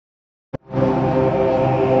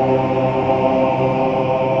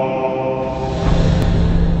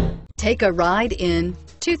Take a ride in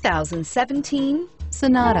 2017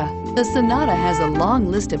 Sonata. The Sonata has a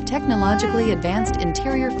long list of technologically advanced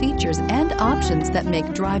interior features and options that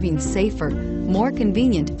make driving safer, more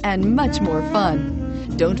convenient, and much more fun.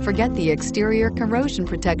 Don't forget the exterior corrosion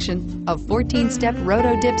protection, a 14-step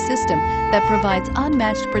roto-dip system that provides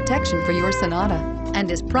unmatched protection for your Sonata and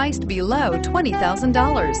is priced below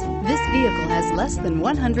 $20,000. This vehicle has less than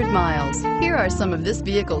 100 miles. Here are some of this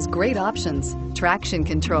vehicle's great options: traction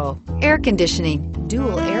control, air conditioning,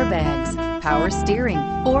 dual airbags, power steering,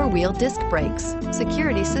 four-wheel disc brakes,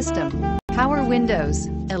 security system, power windows,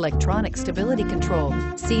 electronic stability control,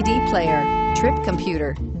 CD player, trip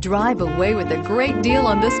computer. Drive away with a great deal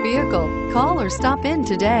on this vehicle. Call or stop in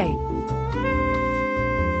today.